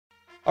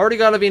Already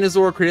got a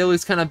Venusaur.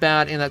 Credelia's kind of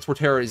bad, and that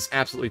Torterra is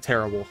absolutely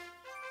terrible.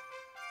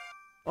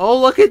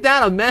 Oh, look at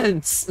that,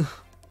 immense.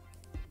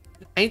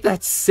 Ain't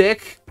that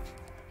sick?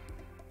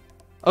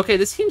 Okay,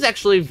 this team's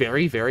actually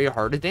very, very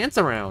hard to dance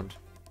around.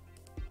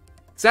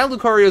 That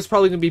Lucario is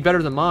probably going to be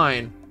better than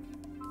mine.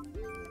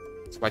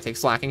 So I take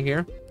slacking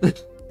here.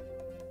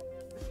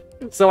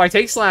 So I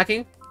take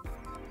slacking.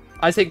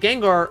 I take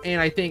Gengar, and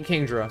I think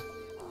Kingdra.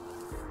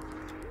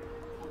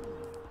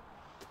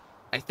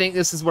 I think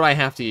this is what I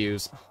have to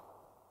use.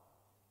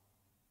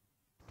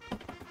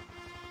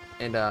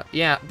 And,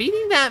 yeah,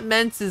 beating that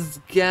Mence is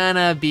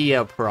gonna be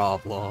a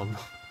problem.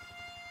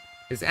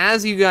 Because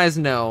as you guys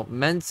know,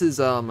 Mence is,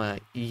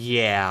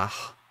 yeah.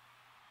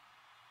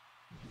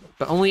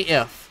 But only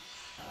if.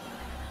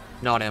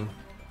 Not him.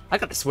 I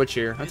got to switch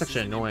here. That's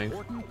actually annoying.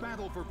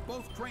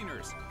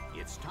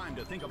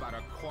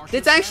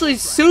 It's actually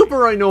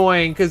super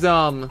annoying, because,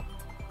 I mean,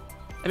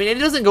 it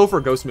doesn't go for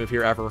a ghost move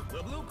here, ever.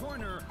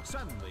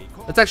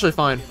 That's actually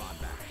fine.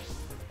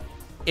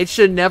 It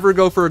should never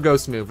go for a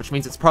ghost move, which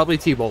means it's probably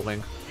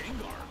T-bolting.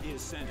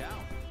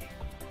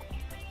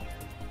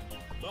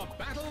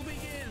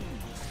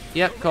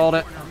 Yep, called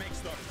it.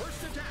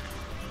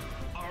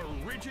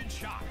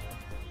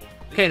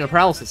 Okay, no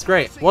paralysis.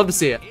 Great. Love to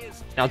see it.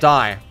 Now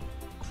die.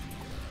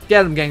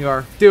 Get him,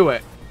 Gengar. Do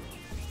it.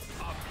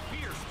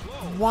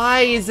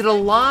 Why is it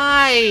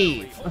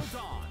alive?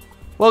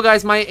 Well,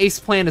 guys, my ace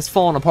plan has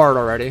fallen apart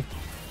already.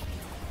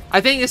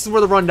 I think this is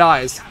where the run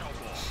dies.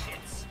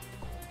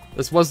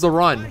 This was the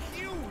run.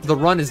 The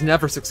run is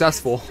never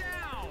successful.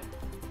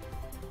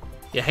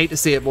 You hate to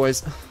see it,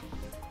 boys.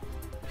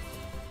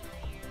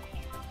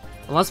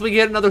 Unless we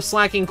get another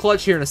slacking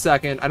clutch here in a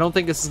second, I don't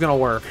think this is gonna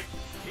work.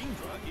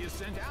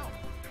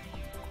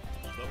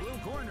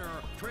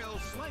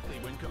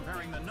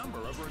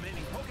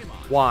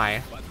 Why?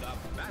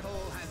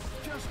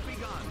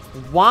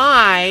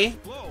 Why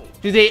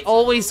do they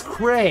always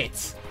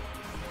crit?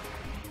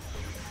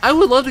 I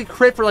would love to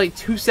crit for like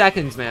 2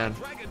 seconds, man.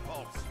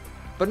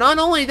 But not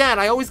only that,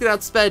 I always get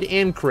outsped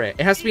and crit.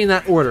 It has to be in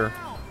that order.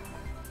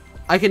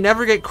 I can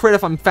never get crit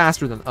if I'm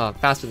faster than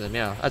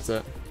yeah, that's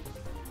it.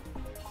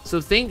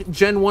 So think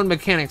Gen 1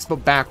 mechanics,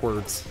 but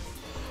backwards.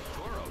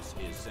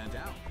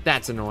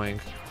 That's annoying.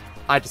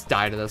 I just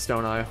die to this,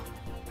 don't I?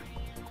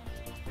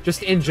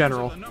 Just in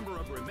general.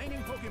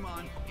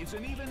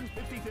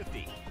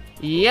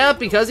 Yep,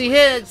 because he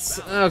hits.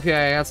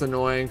 Okay, that's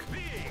annoying.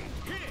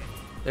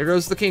 There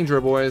goes the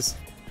Kingdra, boys.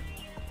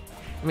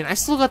 I mean, I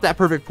still got that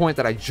perfect point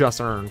that I just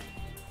earned.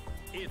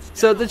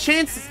 So the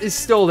chance is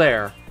still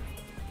there.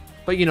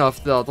 But, you know,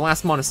 if the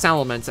last mon is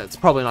Salamence, it's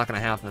probably not going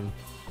to happen.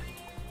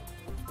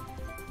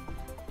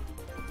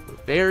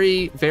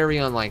 Very, very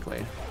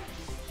unlikely.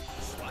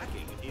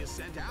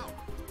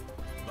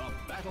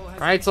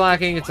 Alright,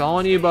 Slacking, it's all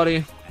on you,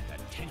 buddy.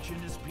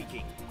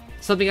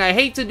 Something I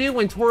hate to do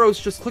when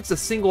Tauros just clicks a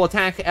single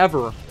attack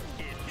ever.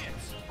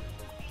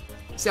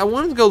 See, I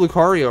wanted to go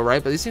Lucario,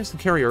 right? But he seems to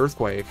carry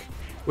Earthquake.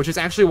 Which is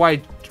actually why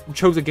I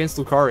chose against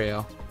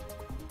Lucario.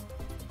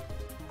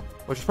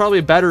 Which is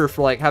probably better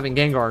for, like, having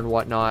Gengar and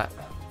whatnot.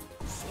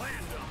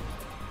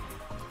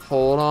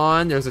 Hold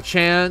on, there's a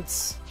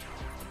chance.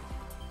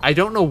 I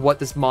don't know what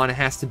this mon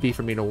has to be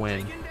for me to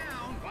win.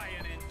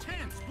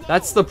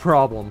 That's the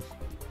problem.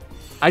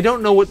 I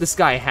don't know what this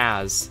guy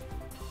has.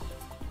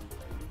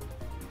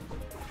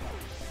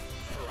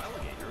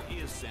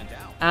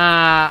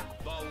 I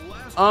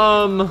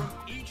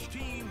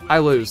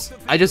lose.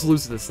 I just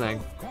lose this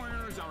thing.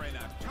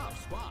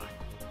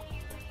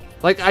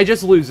 Like, I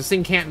just lose. This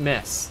thing can't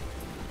miss.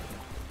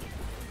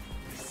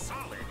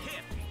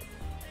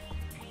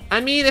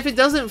 I mean, if it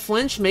doesn't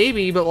flinch,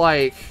 maybe, but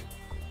like...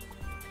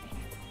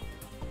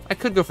 I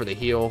could go for the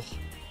heal.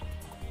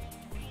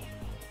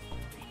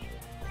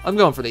 I'm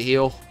going for the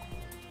heal.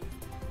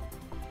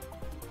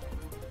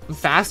 I'm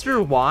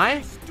faster?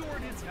 Why?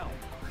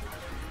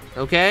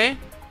 Okay.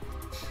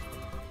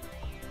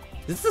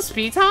 Is this a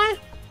speed tie?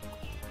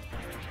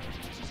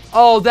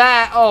 Oh,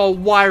 that... Oh,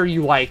 why are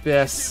you like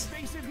this?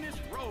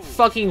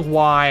 Fucking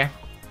why?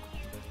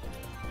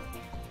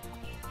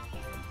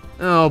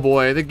 Oh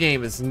boy, the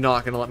game is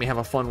not gonna let me have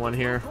a fun one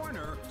here.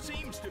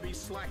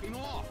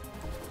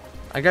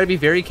 I gotta be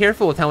very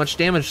careful with how much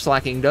damage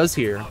slacking does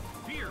here.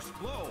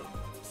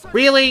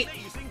 Really?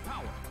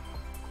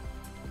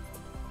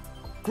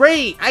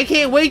 Great! I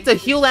can't wait to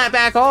heal that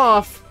back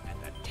off!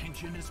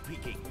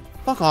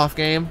 Fuck off,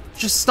 game.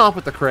 Just stop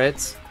with the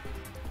crits.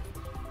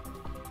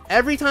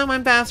 Every time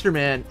I'm faster,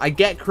 man, I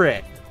get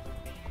crit.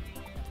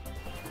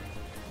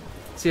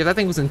 See, if that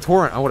thing was in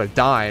Torrent, I would have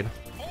died.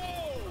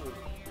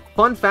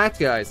 Fun fact,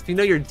 guys, if you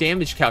know your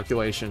damage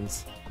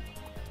calculations.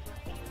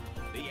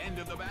 The end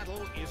of the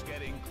battle is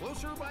getting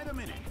closer by the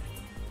minute.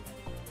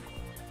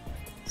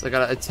 So I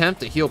gotta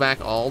attempt to heal back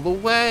all the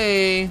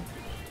way.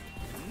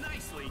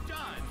 Nicely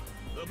done.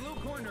 The blue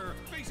corner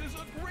faces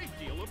a great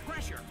deal of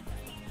pressure.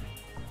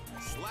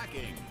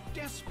 Slacking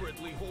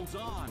desperately holds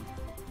on.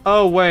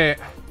 Oh, wait.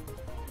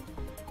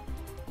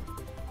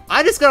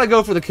 I just gotta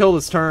go for the kill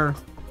this turn.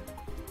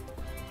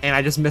 And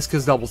I just missed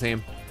his double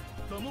team.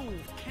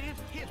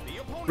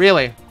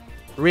 Really?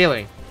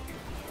 Really?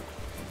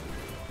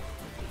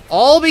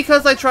 All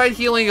because I tried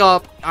healing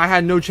up, I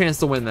had no chance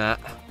to win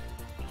that.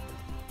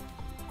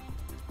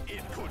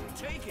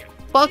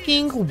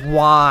 Fucking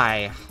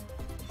why?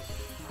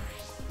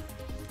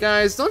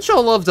 Guys, don't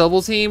y'all love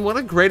double team? What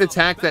a great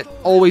attack that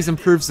always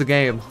improves the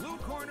game.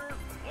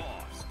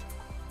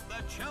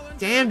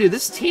 Damn, dude,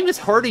 this team is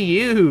hard to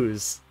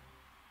use.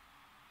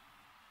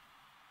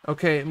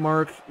 Okay,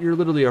 Mark, you're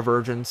literally a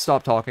virgin.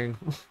 Stop talking.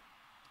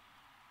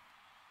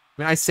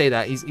 I mean, I say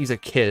that. He's a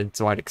kid,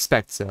 so I'd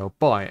expect so,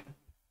 but...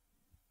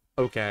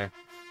 Okay.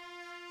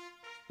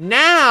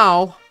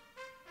 Now,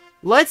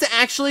 let's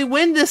actually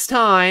win this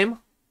time.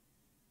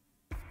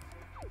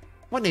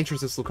 What nature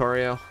is this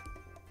Lucario?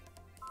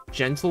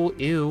 Gentle,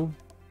 ew.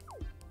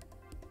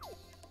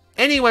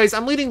 Anyways,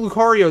 I'm leading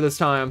Lucario this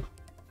time.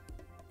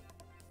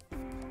 I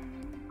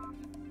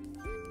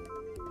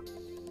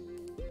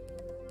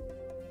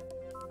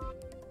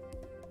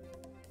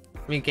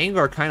mean,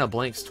 Gengar kind of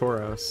blanks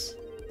Tauros.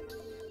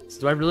 So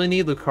do I really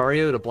need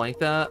Lucario to blank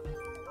that?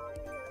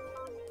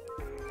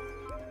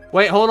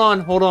 Wait, hold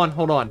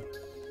on.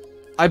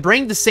 I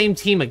bring the same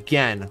team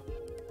again.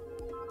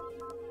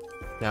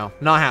 No,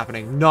 not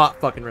happening.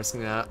 Not fucking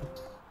risking that.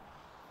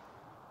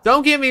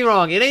 Don't get me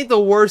wrong, it ain't the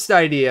worst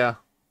idea.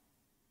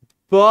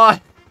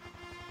 But...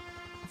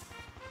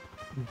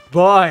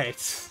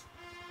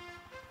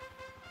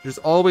 there's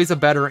always a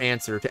better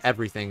answer to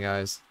everything,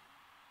 guys.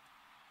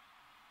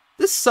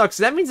 This sucks.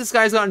 That means this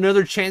guy's got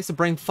another chance to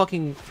bring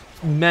fucking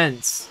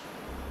Ments.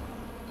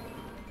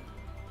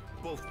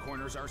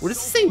 What does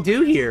this thing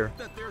do here?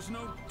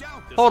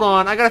 Hold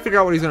on, I gotta figure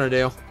out what he's gonna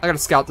do. I gotta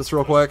scout this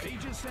real quick.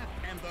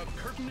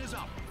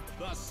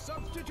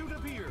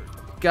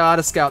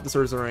 Gotta scout this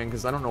Urza Ring,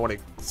 because I don't know what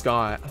it's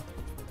got.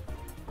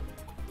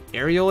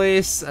 Aerial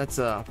Ace? That's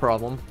a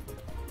problem.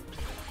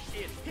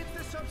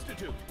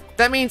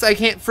 That means I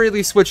can't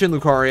freely switch in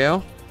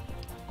Lucario.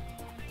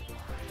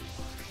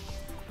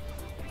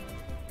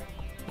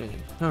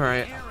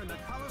 Alright.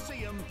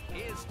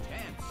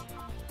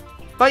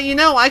 But you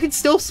know, I can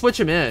still switch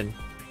him in.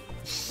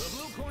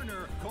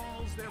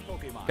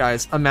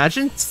 Guys,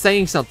 imagine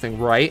saying something,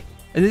 right?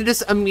 And then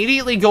just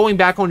immediately going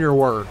back on your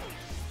word.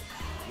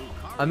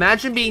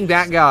 Imagine being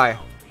that guy.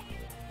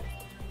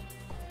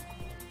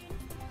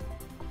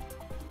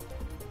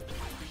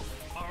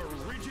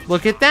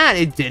 Look at that,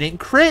 it didn't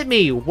crit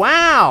me.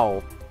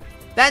 Wow.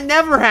 That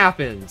never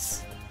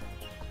happens.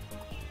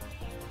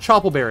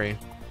 Choppleberry.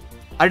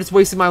 I just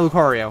wasted my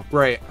Lucario.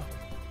 Great.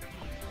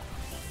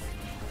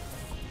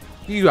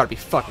 You gotta be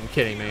fucking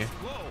kidding me.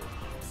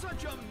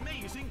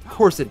 Of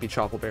course it'd be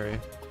Choppleberry.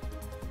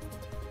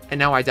 And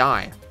now I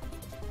die.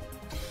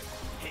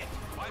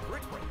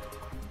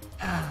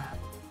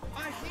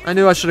 I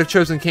knew I should have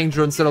chosen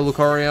Kingdra instead of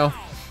Lucario.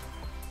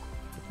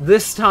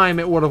 This time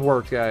it would have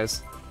worked,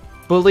 guys.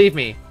 Believe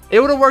me,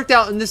 it would have worked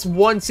out in this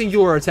one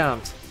singular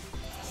attempt.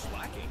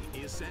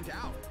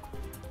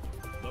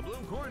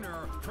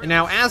 And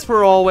now, as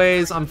per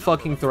always, I'm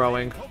fucking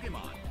throwing.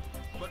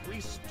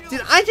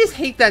 Dude, I just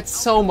hate that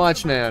so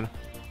much, man.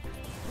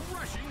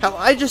 How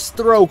I just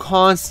throw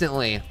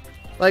constantly.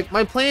 Like,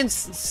 my plans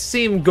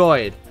seem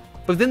good,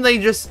 but then they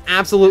just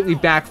absolutely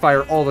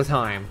backfire all the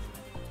time.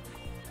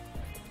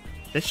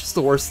 It's just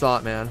the worst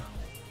thought, man.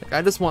 Like,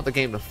 I just want the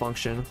game to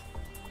function.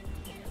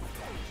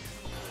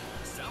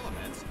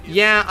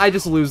 Yeah, I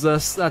just lose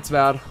this. That's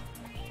bad.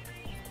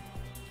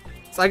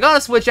 So I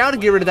gotta switch out to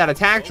get rid of that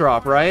attack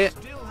drop, right?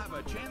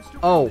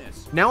 Oh,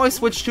 now I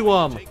switch to,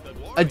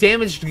 a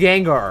damaged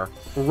Gengar.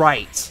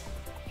 Right.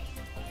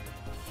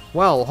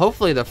 Well,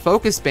 hopefully the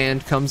focus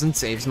band comes and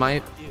saves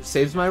my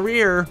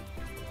rear.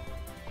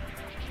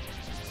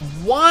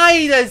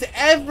 Why does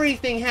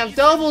everything have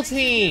double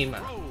team?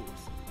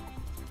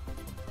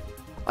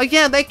 Like,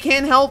 yeah, that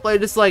can help by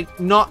just, like,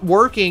 not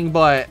working,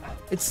 but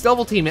it's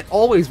double team. It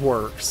always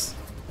works.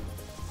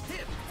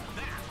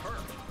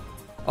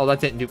 Oh,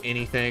 that didn't do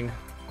anything.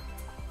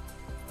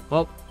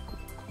 Well,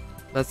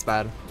 that's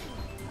bad.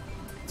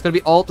 It's gonna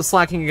be all up to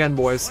slacking again,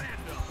 boys.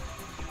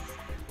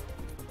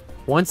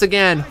 Once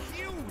again,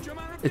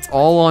 it's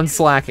all on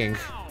slacking.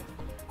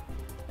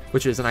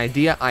 Which is an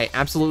idea I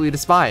absolutely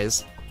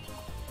despise.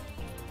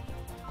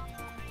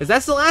 Because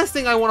that's the last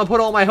thing I want to put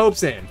all my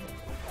hopes in.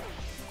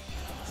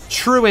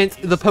 Truant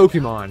the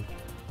Pokemon.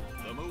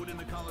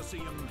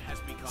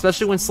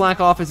 Especially when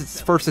Slack Off is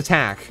its first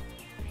attack.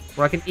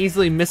 Where I can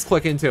easily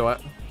misclick into it.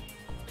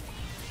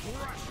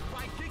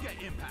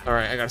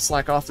 Alright, I gotta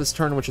Slack Off this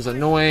turn, which is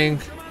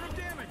annoying.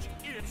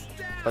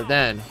 But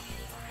then,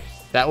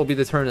 that will be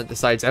the turn that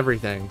decides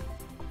everything.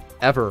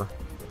 Ever.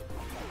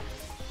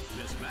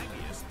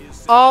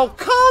 Oh,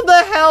 come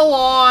the hell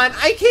on!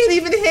 I can't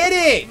even hit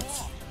it!